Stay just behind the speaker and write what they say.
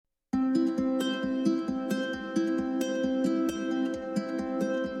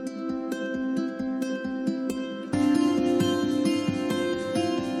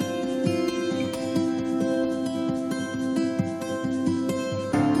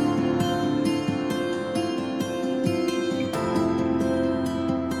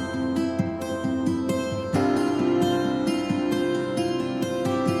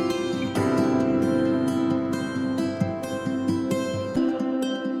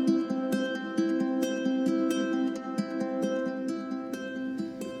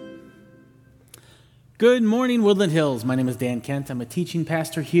Good morning, Woodland Hills. My name is Dan Kent. I'm a teaching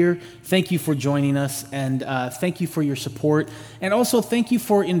pastor here. Thank you for joining us, and thank you for your support, and also thank you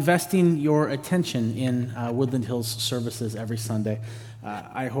for investing your attention in Woodland Hills services every Sunday.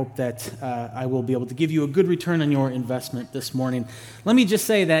 I hope that I will be able to give you a good return on your investment this morning. Let me just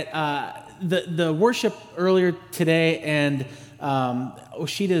say that the worship earlier today and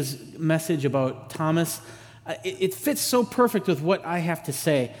Oshida's message about Thomas, it fits so perfect with what I have to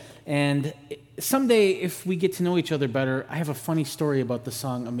say. And someday, if we get to know each other better, I have a funny story about the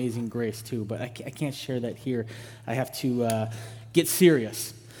song Amazing Grace, too, but I can't share that here. I have to get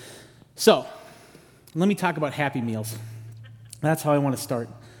serious. So, let me talk about Happy Meals. That's how I want to start.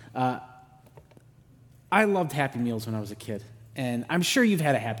 I loved Happy Meals when I was a kid, and I'm sure you've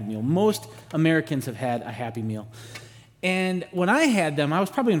had a Happy Meal. Most Americans have had a Happy Meal. And when I had them, I was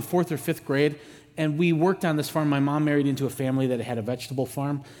probably in 4th or 5th grade, and we worked on this farm. My mom married into a family that had a vegetable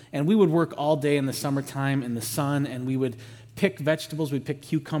farm, and we would work all day in the summertime in the sun, and we would pick vegetables. We'd pick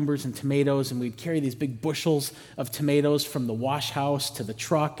cucumbers and tomatoes, and we'd carry these big bushels of tomatoes from the wash house to the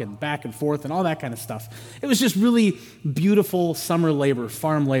truck and back and forth and all that kind of stuff. It was just really beautiful summer labor,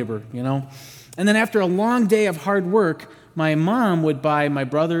 farm labor, you know. And then after a long day of hard work, my mom would buy my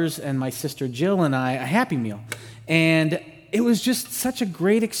brothers and my sister Jill and I a Happy Meal. And it was just such a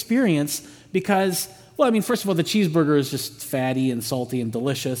great experience because, well, I mean, first of all, the cheeseburger is just fatty and salty and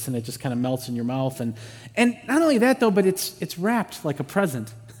delicious, and it just kind of melts in your mouth. And not only that, though, but it's wrapped like a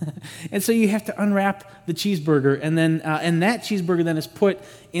present. And so you have to unwrap the cheeseburger, and then and that cheeseburger then is put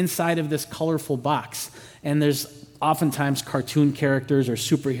inside of this colorful box. And there's oftentimes cartoon characters or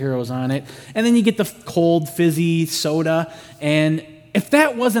superheroes on it. And then you get the cold, fizzy soda. And if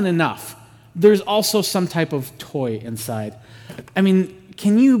that wasn't enough, there's also some type of toy inside. I mean,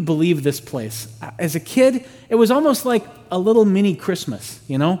 can you believe this place? As a kid, it was almost like a little mini Christmas,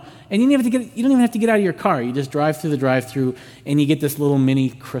 you know? And you don't even have to get out of your car. You just drive through the drive-thru, and you get this little mini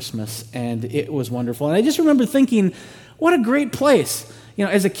Christmas, and it was wonderful. And I just remember thinking, what a great place. You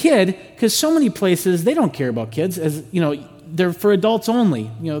know, as a kid, because so many places, they don't care about kids. As you know, they're for adults only.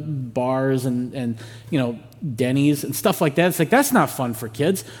 You know, bars and you know, Denny's and stuff like that. It's like, that's not fun for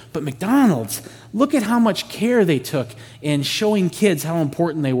kids. But McDonald's, look at how much care they took in showing kids how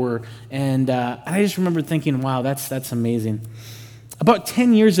important they were. And I just remember thinking, wow, that's amazing. About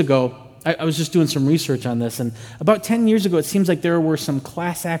 10 years ago, I was just doing some research on this, and about 10 years ago, it seems like there were some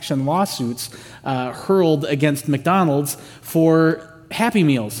class action lawsuits hurled against McDonald's for Happy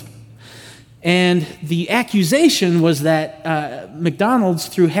Meals. And the accusation was that McDonald's,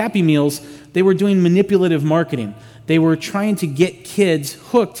 through Happy Meals, they were doing manipulative marketing. They were trying to get kids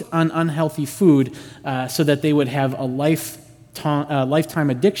hooked on unhealthy food so that they would have a lifetime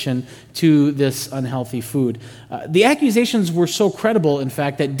addiction to this unhealthy food. The accusations were so credible, in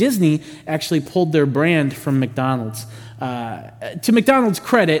fact, that Disney actually pulled their brand from McDonald's. To McDonald's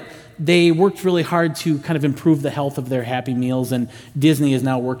credit, they worked really hard to kind of improve the health of their Happy Meals, and Disney is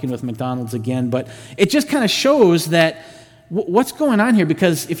now working with McDonald's again. But it just kind of shows that what's going on here,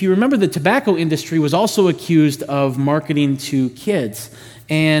 because if you remember, the tobacco industry was also accused of marketing to kids.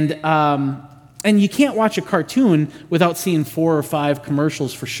 And you can't watch a cartoon without seeing 4 or 5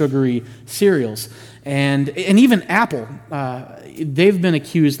 commercials for sugary cereals. And even Apple, they've been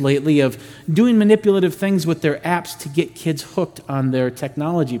accused lately of doing manipulative things with their apps to get kids hooked on their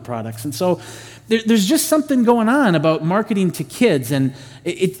technology products. And so there's just something going on about marketing to kids. And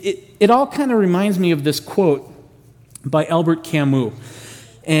it all kind of reminds me of this quote by Albert Camus.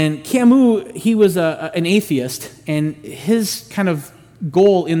 And Camus, he was an atheist, and his kind of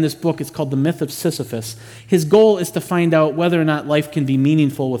goal in this book is called The Myth of Sisyphus. His goal is to find out whether or not life can be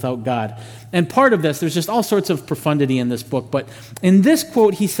meaningful without God. And part of this, there's just all sorts of profundity in this book, but in this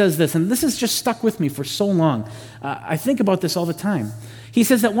quote he says this, and this has just stuck with me for so long. I think about this all the time. He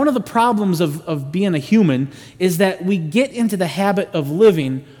says that one of the problems of being a human is that we get into the habit of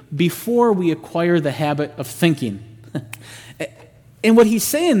living before we acquire the habit of thinking. And what he's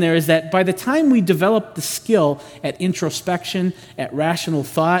saying there is that by the time we develop the skill at introspection, at rational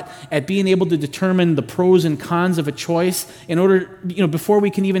thought, at being able to determine the pros and cons of a choice in order, before we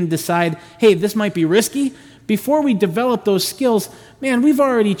can even decide, hey, this might be risky, before we develop those skills, man, we've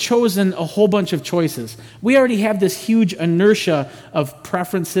already chosen a whole bunch of choices. We already have this huge inertia of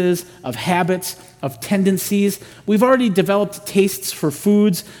preferences, of habits, of tendencies. We've already developed tastes for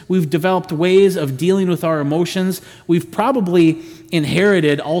foods. We've developed ways of dealing with our emotions. We've probably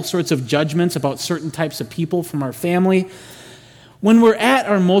inherited all sorts of judgments about certain types of people from our family. When we're at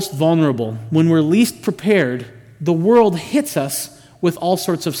our most vulnerable, when we're least prepared, the world hits us with all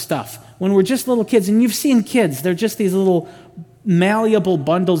sorts of stuff. When we're just little kids, and you've seen kids, they're just these little malleable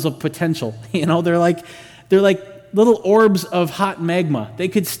bundles of potential. They're like little orbs of hot magma. They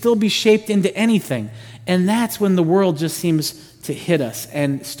could still be shaped into anything. And that's when the world just seems to hit us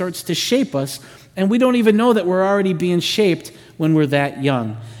and starts to shape us, and we don't even know that we're already being shaped when we're that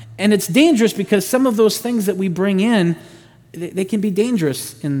young. And it's dangerous because some of those things that we bring in, they can be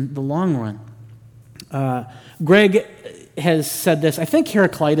dangerous in the long run. Greg has said this. I think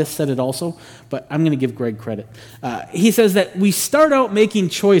Heraclitus said it also, but I'm going to give Greg credit. He says that we start out making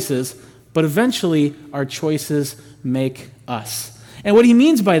choices, but eventually our choices make us. And what he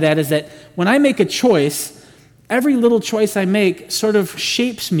means by that is that when I make a choice, every little choice I make sort of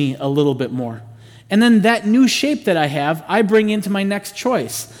shapes me a little bit more. And then that new shape that I have, I bring into my next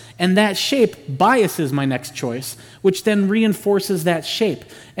choice. And that shape biases my next choice, which then reinforces that shape.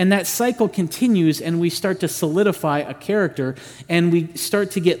 And that cycle continues, and we start to solidify a character, and we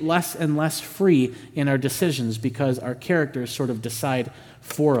start to get less and less free in our decisions because our characters sort of decide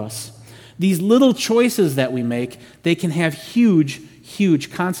for us. These little choices that we make, they can have huge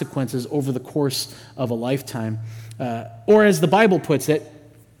consequences over the course of a lifetime. Or as the Bible puts it,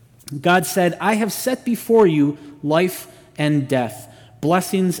 God said, I have set before you life and death,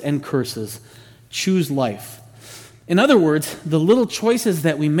 blessings and curses. Choose life. In other words, the little choices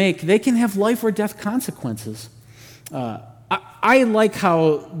that we make, they can have life or death consequences. I like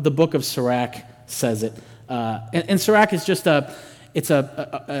how the book of Sirach says it. And Sirach is just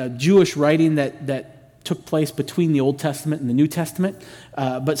a Jewish writing that took place between the Old Testament and the New Testament.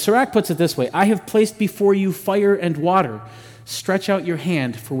 But Sirach puts it this way: I have placed before you fire and water. Stretch out your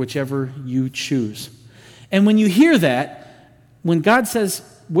hand for whichever you choose. And when you hear that, when God says,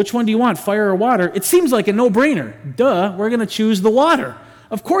 which one do you want, fire or water? It seems like a no-brainer. Duh, we're going to choose the water.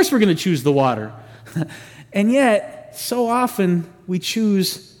 Of course we're going to choose the water. And yet, so often we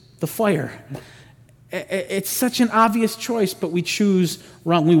choose the fire. It's such an obvious choice, but we choose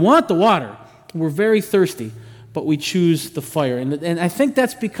wrong. We want the water. We're very thirsty, but we choose the fire. And I think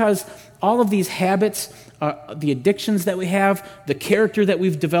that's because all of these habits, the addictions that we have, the character that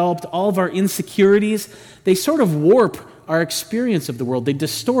we've developed, all of our insecurities, they sort of warp our experience of the world. They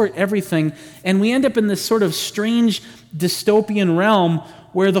distort everything, and we end up in this sort of strange dystopian realm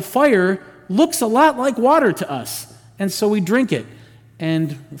where the fire looks a lot like water to us, and so we drink it,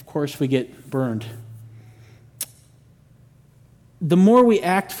 and of course we get burned. The more we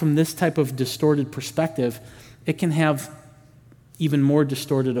act from this type of distorted perspective, it can have even more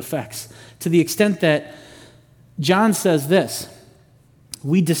distorted effects, to the extent that John says this: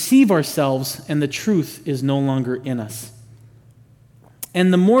 we deceive ourselves and the truth is no longer in us.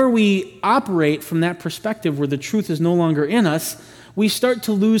 And the more we operate from that perspective where the truth is no longer in us, we start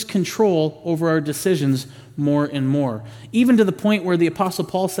to lose control over our decisions more and more. Even to the point where the Apostle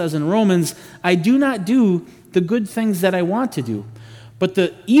Paul says in Romans, I do not do the good things that I want to do, but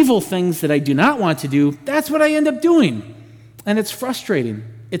the evil things that I do not want to do, that's what I end up doing. And it's frustrating.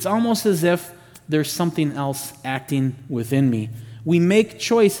 It's almost as if there's something else acting within me. We make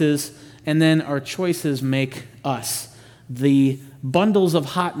choices, and then our choices make us. The bundles of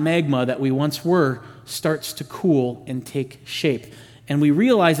hot magma that we once were starts to cool and take shape. And we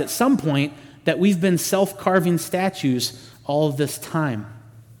realize at some point that we've been self-carving statues all of this time.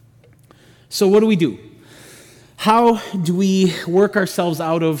 So what do? How do we work ourselves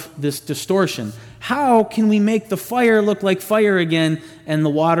out of this distortion? How can we make the fire look like fire again and the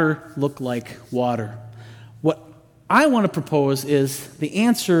water look like water? What I want to propose is the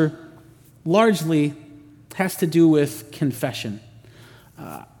answer largely has to do with confession.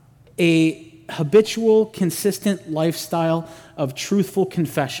 A habitual, consistent lifestyle of truthful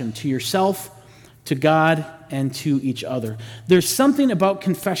confession to yourself, to God, and to each other. There's something about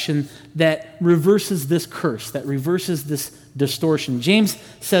confession that reverses this curse, that reverses this distortion. James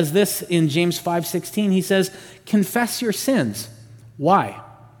says this in James 5:16. He says, confess your sins. Why?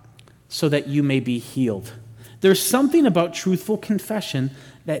 So that you may be healed. There's something about truthful confession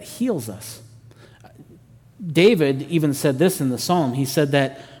that heals us. David even said this in the Psalm. He said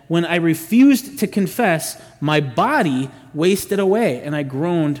that when I refused to confess, my body wasted away, and I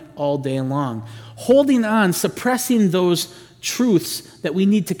groaned all day long. Holding on, suppressing those truths that we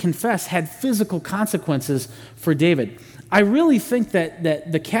need to confess had physical consequences for David. I really think that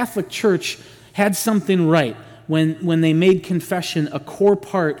the Catholic Church had something right when they made confession a core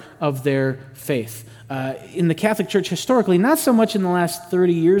part of their faith. In the Catholic Church historically, not so much in the last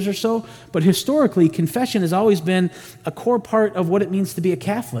 30 years or so, but historically, confession has always been a core part of what it means to be a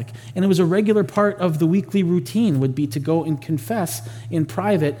Catholic. And it was a regular part of the weekly routine would be to go and confess in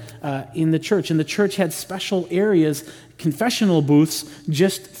private in the church. And the church had special areas, confessional booths,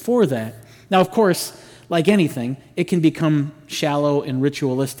 just for that. Now, of course, like anything, it can become shallow and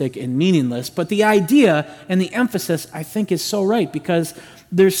ritualistic and meaningless. But the idea and the emphasis, I think, is so right, because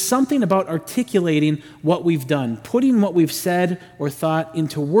there's something about articulating what we've done, putting what we've said or thought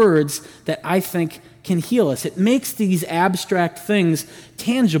into words that I think can heal us. It makes these abstract things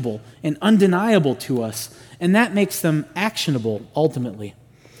tangible and undeniable to us, and that makes them actionable ultimately.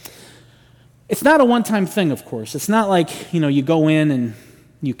 It's not a one-time thing, of course. It's not like, you go in and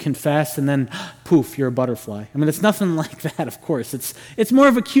you confess and then, poof, you're a butterfly. I mean, it's nothing like that, of course. It's more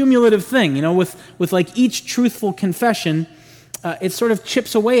of a cumulative thing. With like each truthful confession, it sort of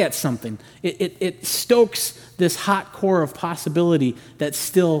chips away at something. It stokes this hot core of possibility that's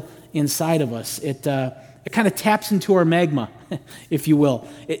still inside of us. It kind of taps into our magma, if you will.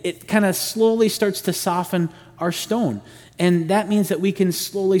 It kind of slowly starts to soften our stone. And that means that we can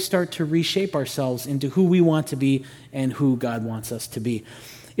slowly start to reshape ourselves into who we want to be and who God wants us to be.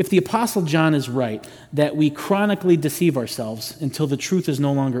 If the Apostle John is right, that we chronically deceive ourselves until the truth is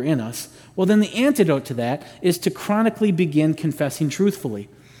no longer in us, well, then the antidote to that is to chronically begin confessing truthfully.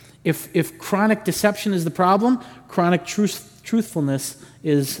 If chronic deception is the problem, chronic truthfulness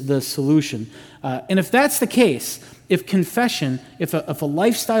is the solution. And if that's the case, if a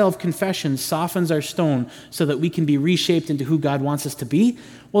lifestyle of confession softens our stone so that we can be reshaped into who God wants us to be,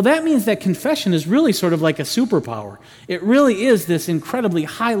 well, that means that confession is really sort of like a superpower. It really is this incredibly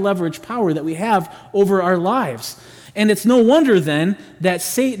high leverage power that we have over our lives. And it's no wonder then that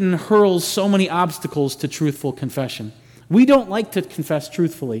Satan hurls so many obstacles to truthful confession. We don't like to confess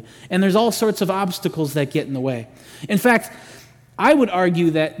truthfully, and there's all sorts of obstacles that get in the way. In fact, I would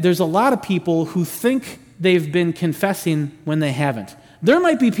argue that there's a lot of people who think they've been confessing when they haven't. There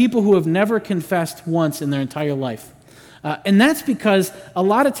might be people who have never confessed once in their entire life. And that's because a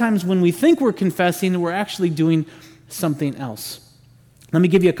lot of times when we think we're confessing, we're actually doing something else. Let me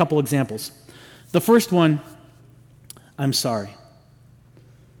give you a couple examples. The first one, I'm sorry.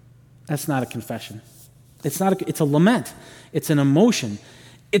 That's not a confession. It's a lament. It's an emotion.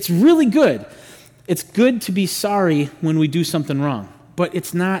 It's really good. It's good to be sorry when we do something wrong, but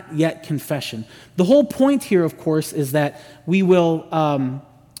it's not yet confession. The whole point here, of course, is that we will...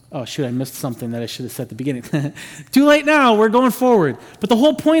 I missed something that I should have said at the beginning. Too late now, we're going forward. But the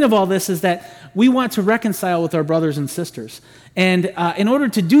whole point of all this is that we want to reconcile with our brothers and sisters. And in order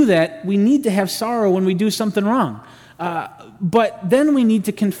to do that, we need to have sorrow when we do something wrong. But then we need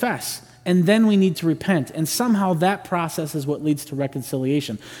to confess. And then we need to repent. And somehow that process is what leads to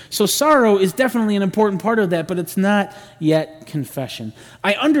reconciliation. So sorrow is definitely an important part of that, but it's not yet confession.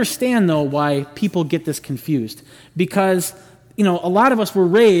 I understand, though, why people get this confused. Because, a lot of us were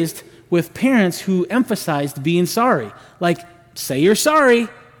raised with parents who emphasized being sorry. Like, say you're sorry.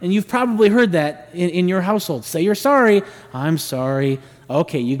 And you've probably heard that in your household. Say you're sorry. I'm sorry.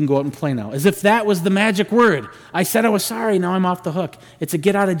 Okay, you can go out and play now. As if that was the magic word. I said I was sorry, now I'm off the hook. It's a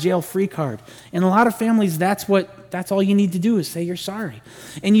get out of jail free card. In a lot of families, that's all you need to do is say you're sorry.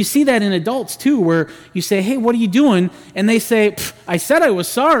 And you see that in adults too, where you say, hey, what are you doing? And they say, I said I was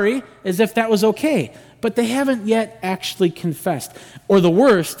sorry, as if that was okay. But they haven't yet actually confessed. Or the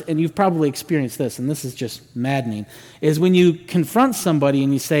worst, and you've probably experienced this, and this is just maddening, is when you confront somebody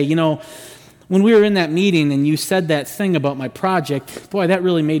and you say, when we were in that meeting and you said that thing about my project, boy, that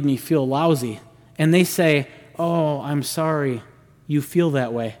really made me feel lousy. And they say, oh, I'm sorry you feel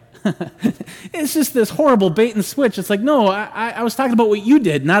that way. It's just this horrible bait and switch. It's like, no, I was talking about what you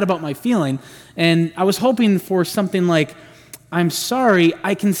did, not about my feeling. And I was hoping for something like, I'm sorry,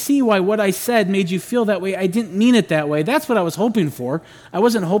 I can see why what I said made you feel that way. I didn't mean it that way. That's what I was hoping for. I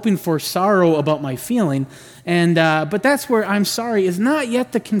wasn't hoping for sorrow about my feeling. But that's where I'm sorry is not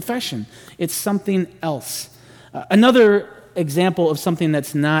yet the confession. It's something else. Another example of something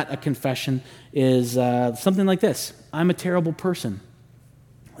that's not a confession is something like this. I'm a terrible person.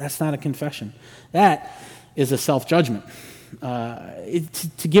 That's not a confession. That is a self-judgment.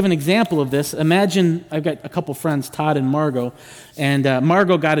 To give an example of this, imagine I've got a couple friends, Todd and Margot, and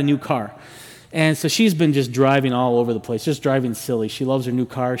Margot got a new car. And so she's been just driving all over the place, just driving silly. She loves her new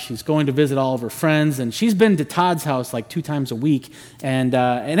car. She's going to visit all of her friends, and she's been to Todd's house like 2 times a week. And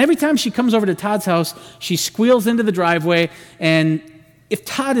every time she comes over to Todd's house, she squeals into the driveway, and if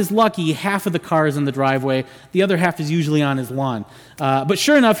Todd is lucky, half of the car is in the driveway. The other half is usually on his lawn. But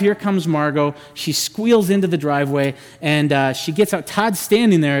sure enough, here comes Margot. She squeals into the driveway, and she gets out. Todd's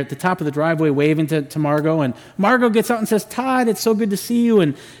standing there at the top of the driveway waving to Margot, and Margot gets out and says, Todd, it's so good to see you.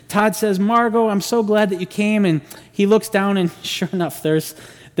 And Todd says, Margot, I'm so glad that you came. And he looks down, and sure enough, there's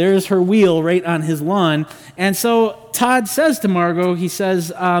there's her wheel right on his lawn. And so Todd says to Margot, he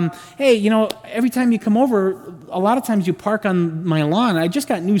says, hey, every time you come over, a lot of times you park on my lawn. I just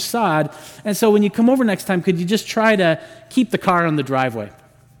got new sod. And so when you come over next time, could you just try to keep the car on the driveway?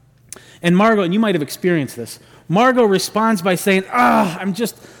 And Margot, and you might have experienced this, Margot responds by saying,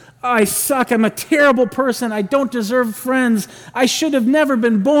 I suck. I'm a terrible person. I don't deserve friends. I should have never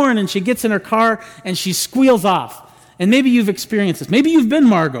been born. And she gets in her car and she squeals off. And maybe you've experienced this. Maybe you've been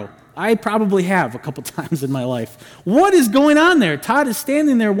Margot. I probably have a couple times in my life. What is going on there? Todd is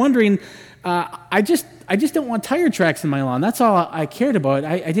standing there wondering, I just don't want tire tracks in my lawn. That's all I cared about.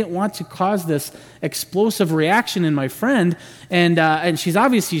 I didn't want to cause this explosive reaction in my friend. And she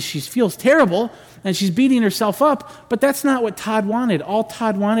feels terrible. And she's beating herself up, but that's not what Todd wanted. All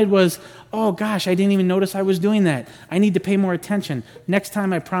Todd wanted was, oh gosh, I didn't even notice I was doing that. I need to pay more attention. Next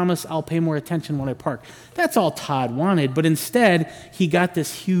time I promise I'll pay more attention when I park. That's all Todd wanted, but instead he got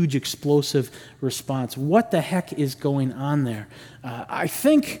this huge explosive response. What the heck is going on there? I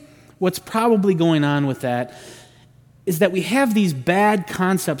think what's probably going on with that is that we have these bad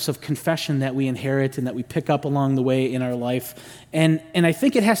concepts of confession that we inherit and that we pick up along the way in our life. And I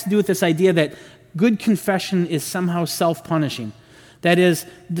think it has to do with this idea that good confession is somehow self-punishing. That is,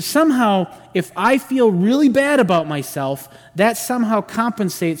 somehow, if I feel really bad about myself, that somehow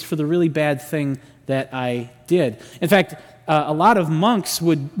compensates for the really bad thing that I did. In fact, a lot of monks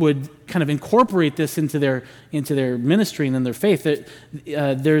would kind of incorporate this into their ministry and in their faith.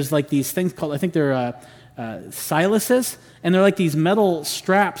 There's like these things called, I think they're siluses, and they're like these metal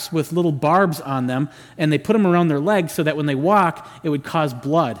straps with little barbs on them, and they put them around their legs so that when they walk, it would cause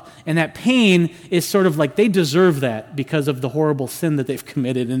blood. And that pain is sort of like they deserve that because of the horrible sin that they've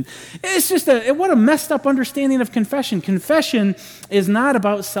committed. And it's just what a messed up understanding of confession. Confession is not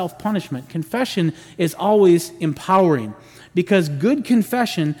about self-punishment. Confession is always empowering, because good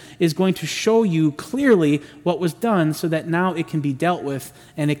confession is going to show you clearly what was done so that now it can be dealt with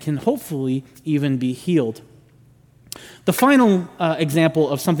and it can hopefully even be healed. The final example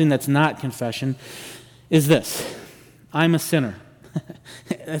of something that's not confession is this. I'm a sinner.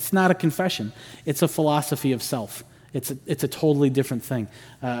 It's not a confession. It's a philosophy of self. It's a totally different thing.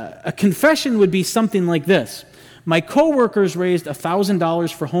 A confession would be something like this. My coworkers raised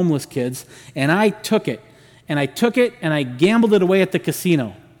 $1,000 for homeless kids, and I took it. And I gambled it away at the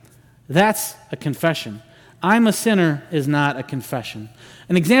casino. That's a confession. I'm a sinner is not a confession.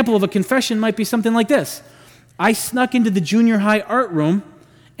 An example of a confession might be something like this. I snuck into the junior high art room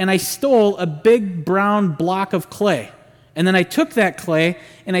and I stole a big brown block of clay. And then I took that clay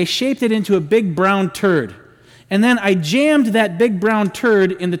and I shaped it into a big brown turd. And then I jammed that big brown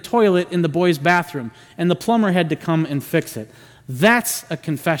turd in the toilet in the boys' bathroom. And the plumber had to come and fix it. That's a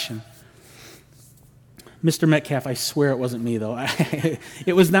confession. Mr. Metcalf, I swear it wasn't me, though.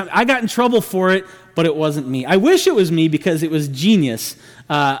 It was not. I got in trouble for it, but it wasn't me. I wish it was me because it was genius.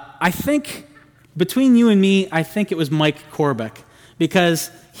 I think, between you and me, I think it was Mike Corbeck,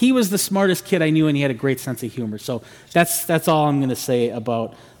 because he was the smartest kid I knew and he had a great sense of humor. So that's all I'm going to say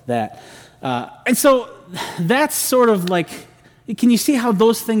about that. And so that's sort of like, can you see how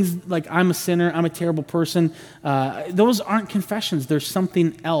those things, like I'm a sinner, I'm a terrible person, those aren't confessions. There's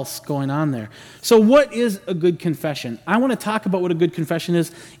something else going on there. So what is a good confession? I want to talk about what a good confession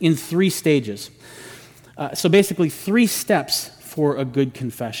is in 3 stages. So basically 3 steps for a good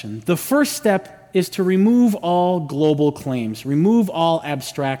confession. The first step is to remove all global claims, remove all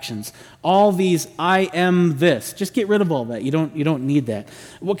abstractions, all these I am this. Just get rid of all that. You don't need that.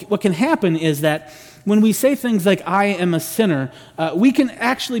 What can happen is that when we say things like I am a sinner, we can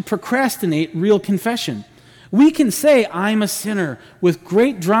actually procrastinate real confession. We can say I'm a sinner with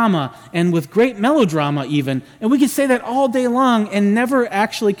great drama and with great melodrama even, and we can say that all day long and never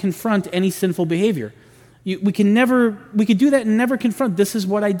actually confront any sinful behavior. We could do that and never confront, this is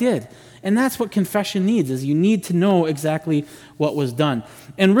what I did. And that's what confession needs, is you need to know exactly what was done.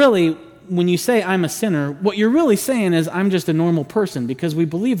 And really, when you say I'm a sinner, what you're really saying is I'm just a normal person, because we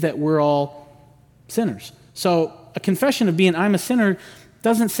believe that we're all sinners. So a confession of being I'm a sinner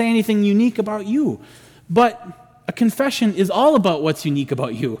doesn't say anything unique about you. But a confession is all about what's unique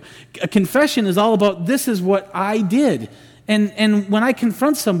about you. A confession is all about this is what I did. And when I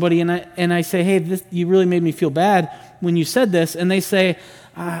confront somebody and I say, hey, you really made me feel bad when you said this, and they say,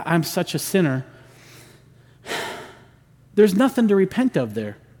 I'm such a sinner, there's nothing to repent of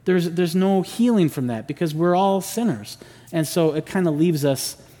there. There's no healing from that, because we're all sinners. And so it kind of leaves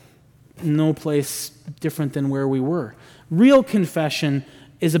us no place different than where we were. Real confession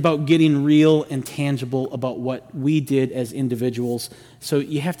is about getting real and tangible about what we did as individuals. So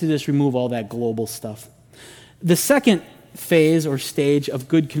you have to just remove all that global stuff. The second phase or stage of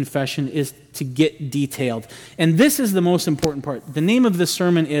good confession is to get detailed. And this is the most important part. The name of this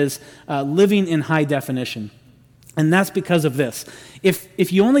sermon is Living in High Definition. And that's because of this.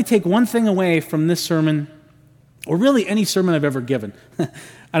 If you only take one thing away from this sermon, or really any sermon I've ever given,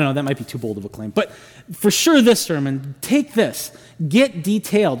 I don't know, that might be too bold of a claim, but for sure this sermon, take this. Get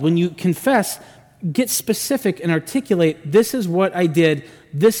detailed. When you confess, get specific and articulate, this is what I did,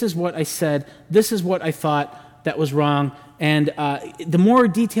 this is what I said, this is what I thought that was wrong. And the more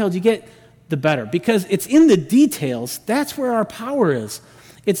detailed you get, the better. Because it's in the details, that's where our power is.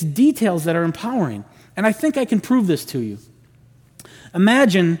 It's details that are empowering. And I think I can prove this to you.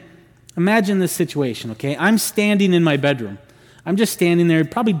 Imagine this situation, okay? I'm standing in my bedroom. I'm just standing there,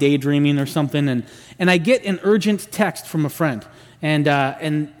 probably daydreaming or something, and I get an urgent text from a friend. And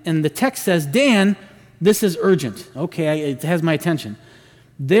the text says, Dan, this is urgent. Okay, it has my attention.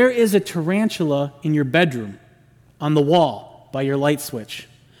 There is a tarantula in your bedroom on the wall by your light switch.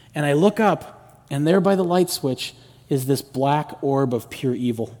 And I look up, and there by the light switch is this black orb of pure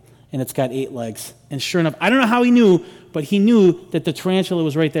evil. And it's got 8 legs. And sure enough, I don't know how he knew, but he knew that the tarantula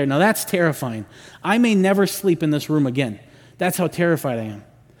was right there. Now that's terrifying. I may never sleep in this room again. That's how terrified I am.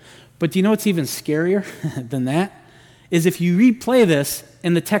 But do you know what's even scarier than that? Is if you replay this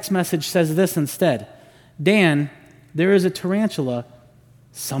and the text message says this instead. Dan, there is a tarantula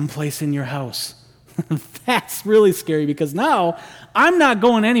someplace in your house. That's really scary because now I'm not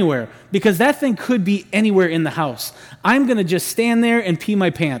going anywhere because that thing could be anywhere in the house. I'm going to just stand there and pee my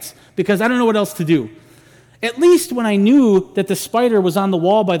pants because I don't know what else to do. At least when I knew that the spider was on the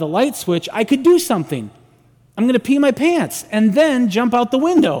wall by the light switch, I could do something. I'm going to pee my pants and then jump out the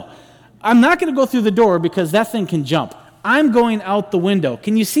window. I'm not going to go through the door because that thing can jump. I'm going out the window.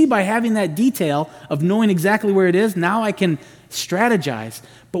 Can you see by having that detail of knowing exactly where it is, now I can strategize.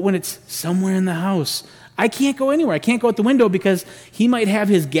 But when it's somewhere in the house, I can't go anywhere. I can't go out the window because he might have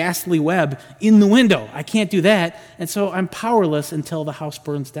his ghastly web in the window. I can't do that. And so I'm powerless until the house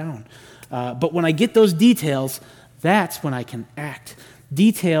burns down. But when I get those details, that's when I can act.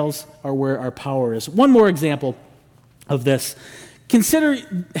 Details are where our power is. One more example of this. Consider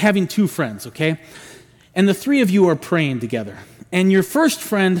having 2 friends, okay? And the 3 of you are praying together. And your first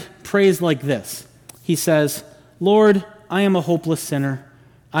friend prays like this. He says, Lord, I am a hopeless sinner.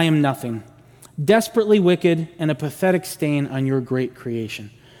 I am nothing, desperately wicked and a pathetic stain on your great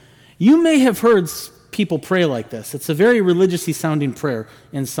creation. You may have heard people pray like this. It's a very religiously sounding prayer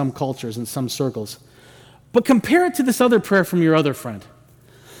in some cultures, in some circles. But compare it to this other prayer from your other friend.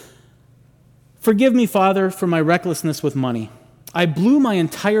 Forgive me, Father, for my recklessness with money. I blew my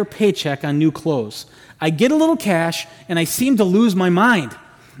entire paycheck on new clothes. I get a little cash, and I seem to lose my mind.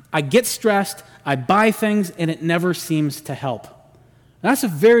 I get stressed, I buy things, and it never seems to help. That's a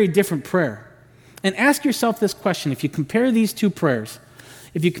very different prayer. And ask yourself this question. If you compare these 2 prayers,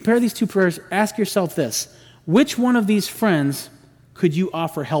 ask yourself this. Which one of these friends could you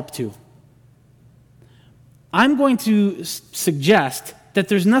offer help to? I'm going to suggest that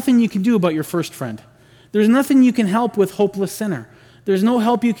there's nothing you can do about your first friend. There's nothing you can help with hopeless sinner. There's no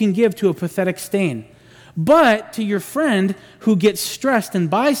help you can give to a pathetic stain. But to your friend who gets stressed and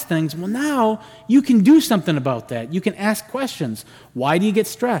buys things, well, now you can do something about that. You can ask questions. Why do you get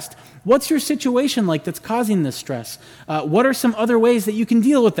stressed? What's your situation like that's causing this stress? What are some other ways that you can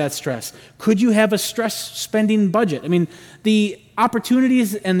deal with that stress? Could you have a stress spending budget? I mean, the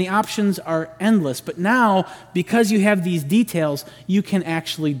opportunities and the options are endless, but now, because you have these details, you can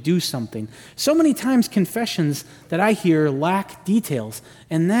actually do something. So many times confessions that I hear lack details,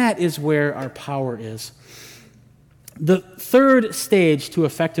 and that is where our power is. The third stage to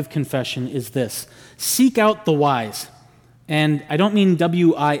effective confession is this: seek out the wise. And I don't mean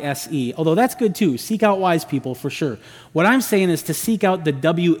W-I-S-E, although that's good too. Seek out wise people for sure. What I'm saying is to seek out the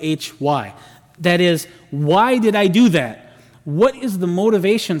W-H-Y. That is, why did I do that? What is the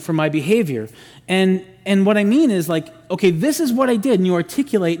motivation for my behavior? And what I mean is like, okay, this is what I did, and you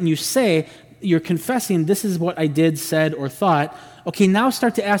articulate and you say, you're confessing, this is what I did, said, or thought. Okay, now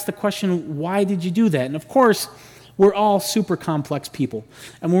start to ask the question, why did you do that? And of course, we're all super complex people,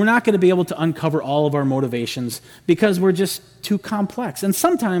 and we're not going to be able to uncover all of our motivations because we're just too complex. And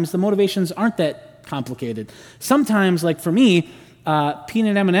sometimes the motivations aren't that complicated. Sometimes, like for me,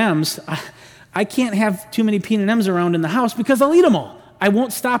 peanut M&Ms, I can't have too many peanut M&Ms around in the house because I'll eat them all. I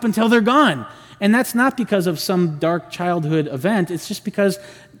won't stop until they're gone. And that's not because of some dark childhood event. It's just because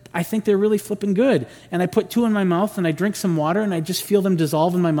I think they're really flipping good. And I put 2 in my mouth, and I drink some water, and I just feel them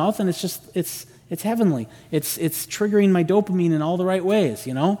dissolve in my mouth, and it's heavenly. It's triggering my dopamine in all the right ways,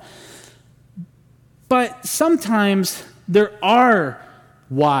 you know? But sometimes there are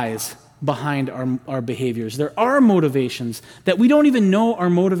wise behind our behaviors. There are motivations that we don't even know are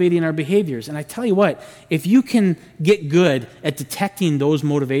motivating our behaviors. And I tell you what, if you can get good at detecting those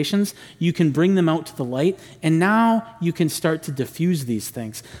motivations, you can bring them out to the light, and now you can start to diffuse these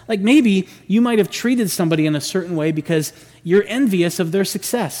things. Like maybe you might have treated somebody in a certain way because you're envious of their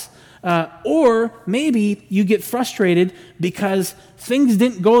success. Or maybe you get frustrated because things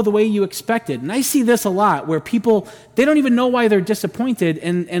didn't go the way you expected. And I see this a lot where people, they don't even know why they're disappointed.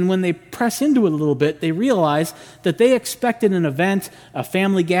 And when they press into it a little bit, they realize that they expected an event, a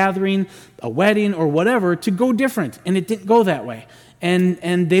family gathering, a wedding, or whatever to go different. And it didn't go that way.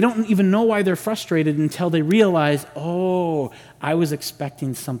 And they don't even know why they're frustrated until they realize, oh, I was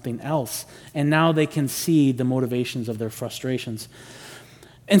expecting something else. And now they can see the motivations of their frustrations.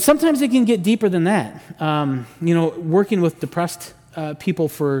 And sometimes it can get deeper than that. Working with depressed people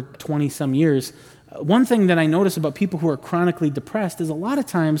for 20-some years, one thing that I notice about people who are chronically depressed is a lot of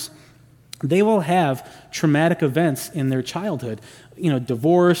times they will have traumatic events in their childhood,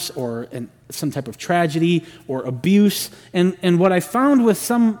 divorce or some type of tragedy or abuse. And what I found with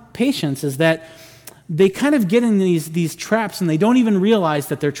some patients is that they kind of get in these traps and they don't even realize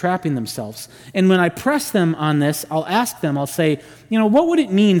that they're trapping themselves. And when I press them on this, I'll ask them, I'll say, what would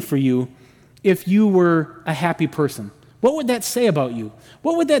it mean for you if you were a happy person? What would that say about you?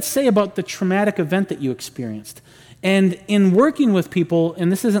 What would that say about the traumatic event that you experienced? And in working with people,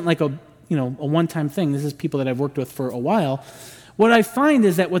 and this isn't like a one-time thing, this is people that I've worked with for a while, what I find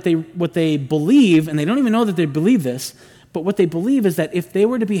is that what they believe, and they don't even know that they believe this, but what they believe is that if they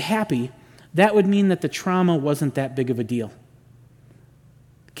were to be happy, that would mean that the trauma wasn't that big of a deal.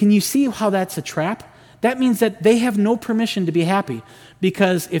 Can you see how that's a trap? That means that they have no permission to be happy,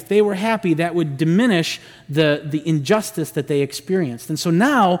 because if they were happy, that would diminish the injustice that they experienced. And so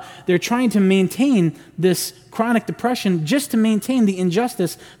now they're trying to maintain this chronic depression just to maintain the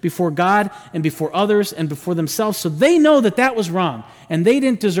injustice before God and before others and before themselves. So they know that that was wrong and they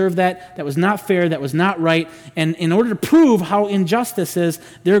didn't deserve that. That was not fair. That was not right. And in order to prove how injustice is,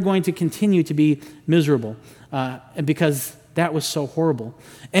 they're going to continue to be miserable because that was so horrible.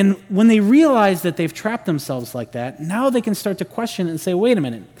 And when they realize that they've trapped themselves like that, now they can start to question it and say, wait a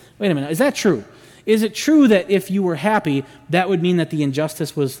minute, is that true? Is it true that if you were happy, that would mean that the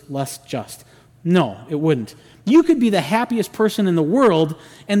injustice was less just? No, it wouldn't. You could be the happiest person in the world,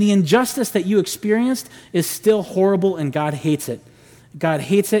 and the injustice that you experienced is still horrible, and God hates it. God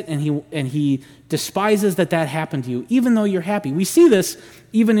hates it, and he despises that happened to you, even though you're happy. We see this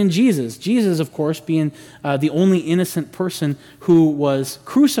even in Jesus. Jesus, of course, being the only innocent person who was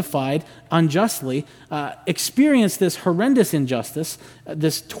crucified unjustly, experienced this horrendous injustice,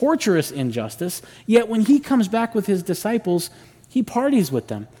 this torturous injustice, yet when he comes back with his disciples, he parties with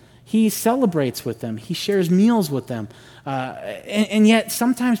them. He celebrates with them. He shares meals with them. And yet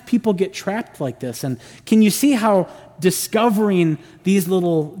sometimes people get trapped like this. And can you see how discovering these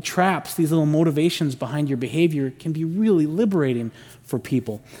little traps, these little motivations behind your behavior can be really liberating for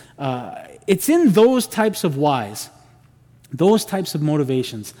people? It's in those types of whys, those types of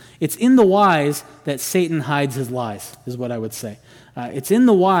motivations. It's in the whys that Satan hides his lies, is what I would say. It's in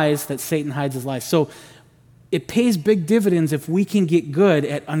the whys that Satan hides his lies. So it pays big dividends if we can get good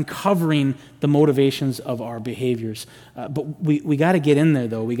at uncovering the motivations of our behaviors. But we got to get in there,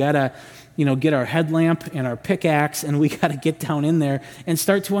 though. We got to, get our headlamp and our pickaxe, and we got to get down in there and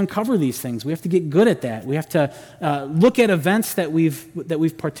start to uncover these things. We have to get good at that. We have to look at events that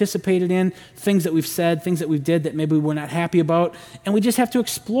we've participated in, things that we've said, things that we did that maybe we're not happy about, and we just have to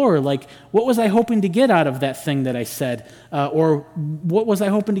explore, like, what was I hoping to get out of that thing that I said? Or what was I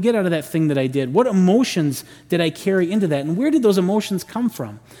hoping to get out of that thing that I did? What emotions did I carry into that? And where did those emotions come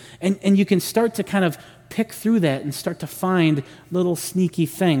from? And you can start to kind of pick through that and start to find little sneaky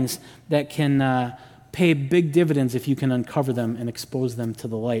things that can pay big dividends if you can uncover them and expose them to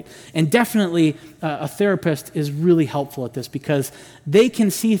the light. And definitely a therapist is really helpful at this because they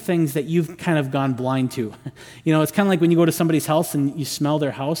can see things that you've kind of gone blind to. It's kind of like when you go to somebody's house and you smell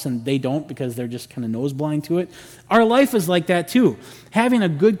their house and they don't because they're just kind of nose blind to it. Our life is like that too. Having a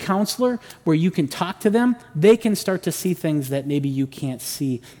good counselor where you can talk to them, they can start to see things that maybe you can't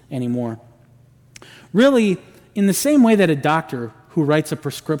see anymore. Really, in the same way that a doctor who writes a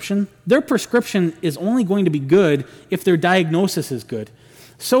prescription, their prescription is only going to be good if their diagnosis is good.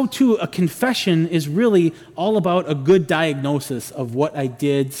 So too, a confession is really all about a good diagnosis of what I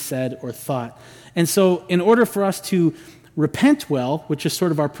did, said, or thought. And so in order for us to repent well, which is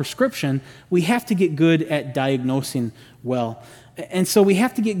sort of our prescription, we have to get good at diagnosing well. And so we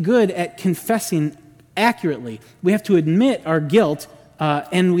have to get good at confessing accurately. We have to admit our guilt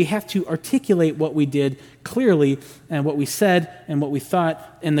and we have to articulate what we did clearly and what we said and what we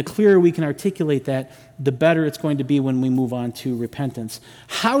thought, and the clearer we can articulate that, the better it's going to be when we move on to repentance.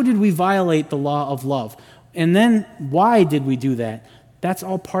 How did we violate the law of love? And then why did we do that? That's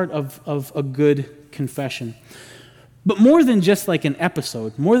all part of a good confession. But more than just like an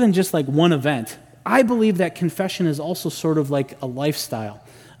episode, more than just like one event, I believe that confession is also sort of like a lifestyle.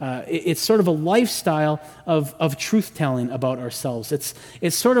 It's sort of a lifestyle of truth-telling about ourselves.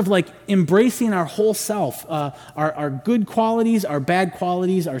 It's sort of like embracing our whole self, our good qualities, our bad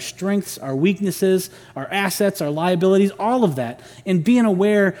qualities, our strengths, our weaknesses, our assets, our liabilities, all of that, and being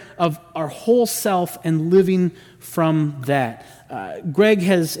aware of our whole self and living from that. Greg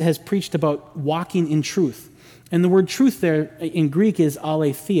has preached about walking in truth. And the word truth there in Greek is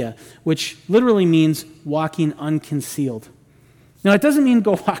aletheia, which literally means walking unconcealed. Now, it doesn't mean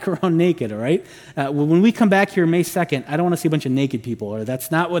go walk around naked, all right? When we come back here May 2nd, I don't want to see a bunch of naked people, or that's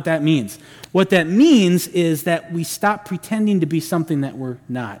not what that means. What that means is that we stop pretending to be something that we're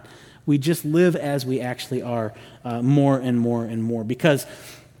not. We just live as we actually are more and more and more. Because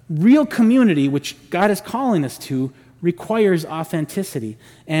real community, which God is calling us to, requires authenticity,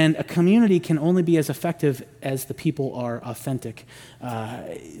 and a community can only be as effective as the people are authentic.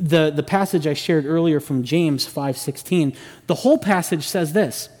 The passage I shared earlier from James 5:16, the whole passage says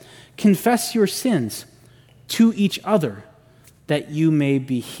this: confess your sins to each other that you may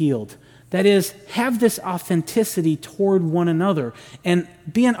be healed. That is, have this authenticity toward one another, and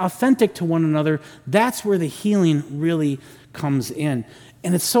being authentic to one another, that's where the healing really comes in.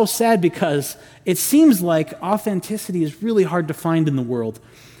 And it's so sad because it seems like authenticity is really hard to find in the world.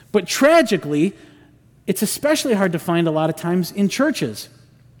 But tragically, it's especially hard to find a lot of times in churches.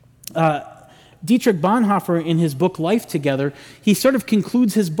 Dietrich Bonhoeffer, in his book Life Together, he sort of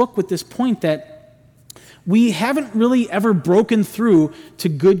concludes his book with this point that we haven't really ever broken through to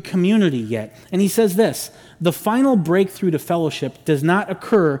good community yet. And he says this: the final breakthrough to fellowship does not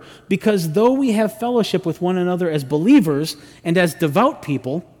occur because though we have fellowship with one another as believers and as devout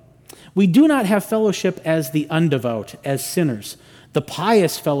people, we do not have fellowship as the undevout, as sinners. The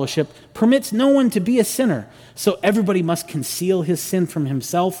pious fellowship permits no one to be a sinner, so everybody must conceal his sin from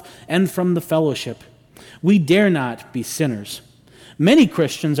himself and from the fellowship. We dare not be sinners. Many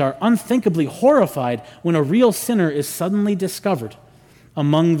Christians are unthinkably horrified when a real sinner is suddenly discovered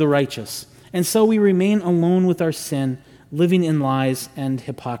among the righteous. And so we remain alone with our sin, living in lies and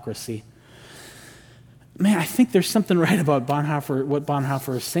hypocrisy. Man, I think there's something right about Bonhoeffer, what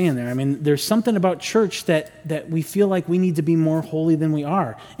Bonhoeffer is saying there. I mean, there's something about church that we feel like we need to be more holy than we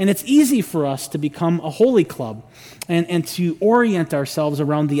are. And it's easy for us to become a holy club and to orient ourselves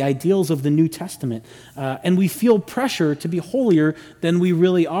around the ideals of the New Testament. And we feel pressure to be holier than we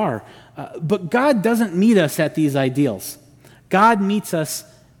really are. But God doesn't meet us at these ideals. God meets us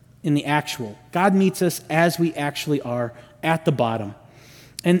in the actual. God meets us as we actually are, at the bottom.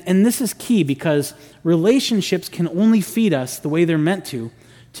 And this is key because relationships can only feed us the way they're meant to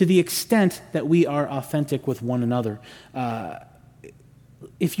the extent that we are authentic with one another.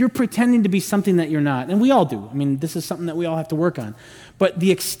 If you're pretending to be something that you're not, and we all do, I mean, this is something that we all have to work on, but the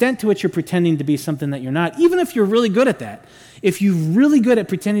extent to which you're pretending to be something that you're not, even if you're really good at that, if you're really good at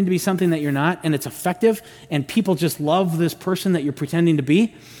pretending to be something that you're not, and it's effective, and people just love this person that you're pretending to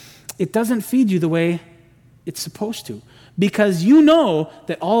be, it doesn't feed you the way it's supposed to. Because you know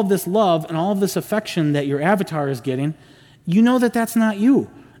that all of this love and all of this affection that your avatar is getting, you know that that's not you.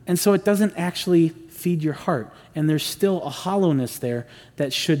 And so it doesn't actually feed your heart. And there's still a hollowness there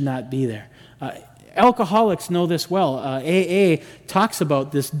that should not be there. Alcoholics know this well. AA talks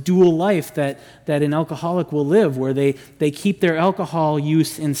about this dual life that an alcoholic will live, where they keep their alcohol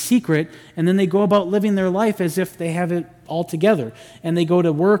use in secret, and then they go about living their life as if they have it all together. And they go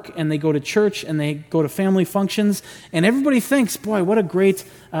to work, and they go to church, and they go to family functions, and everybody thinks, boy, what a great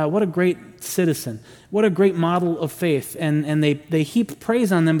citizen. What a great model of faith. And they heap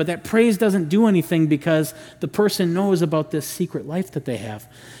praise on them, but that praise doesn't do anything because the person knows about this secret life that they have.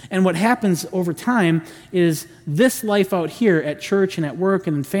 And what happens over time is this life out here at church and at work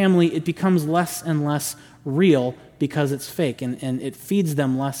and in family, it becomes less and less real because it's fake, and it feeds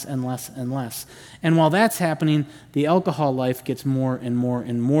them less and less and less. And while that's happening, the alcohol life gets more and more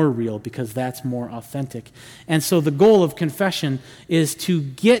and more real because that's more authentic. And so the goal of confession is to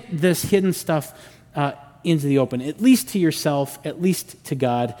get this hidden stuff into the open, at least to yourself, at least to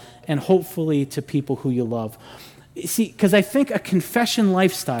God, and hopefully to people who you love. See, because I think a confession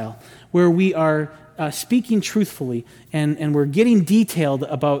lifestyle where we are speaking truthfully and we're getting detailed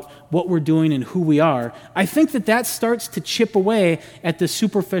about what we're doing and who we are, I think that starts to chip away at the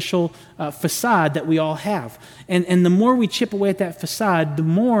superficial facade that we all have. And the more we chip away at that facade, the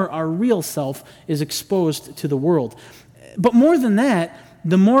more our real self is exposed to the world. But more than that,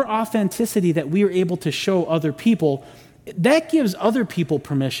 the more authenticity that we are able to show other people, that gives other people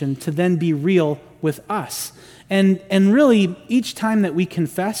permission to then be real with us. And really, each time that we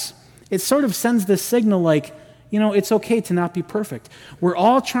confess, it sort of sends this signal like, it's okay to not be perfect. We're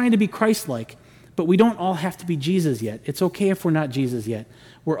all trying to be Christ-like, but we don't all have to be Jesus yet. It's okay if we're not Jesus yet.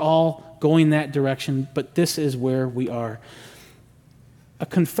 We're all going that direction, but this is where we are. A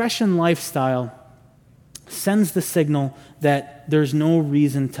confession lifestyle sends the signal that there's no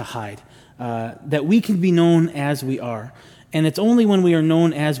reason to hide, that we can be known as we are. And it's only when we are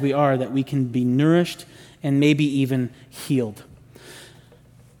known as we are that we can be nourished and maybe even healed.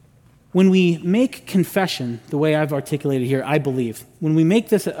 When we make confession, the way I've articulated here, I believe, when we make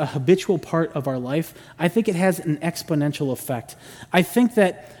this a habitual part of our life, I think it has an exponential effect. I think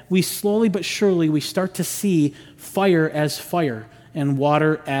that we slowly but surely, we start to see fire as fire and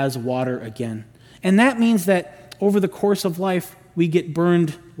water as water again. And that means that over the course of life, we get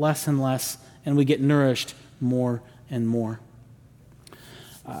burned less and less, and we get nourished more and more.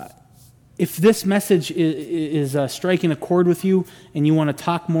 If this message is striking a chord with you and you want to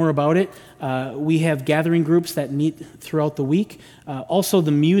talk more about it, we have gathering groups that meet throughout the week. Also,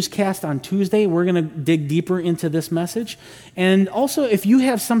 the Musecast on Tuesday, we're going to dig deeper into this message. And also, if you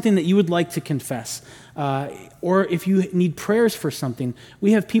have something that you would like to confess, or if you need prayers for something,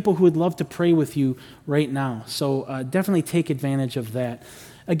 we have people who would love to pray with you right now. So definitely take advantage of that.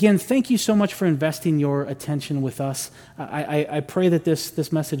 Again, thank you so much for investing your attention with us. I pray that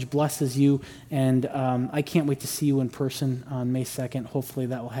this message blesses you, and I can't wait to see you in person on May 2nd. Hopefully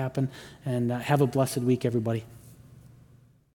that will happen, and have a blessed week, everybody.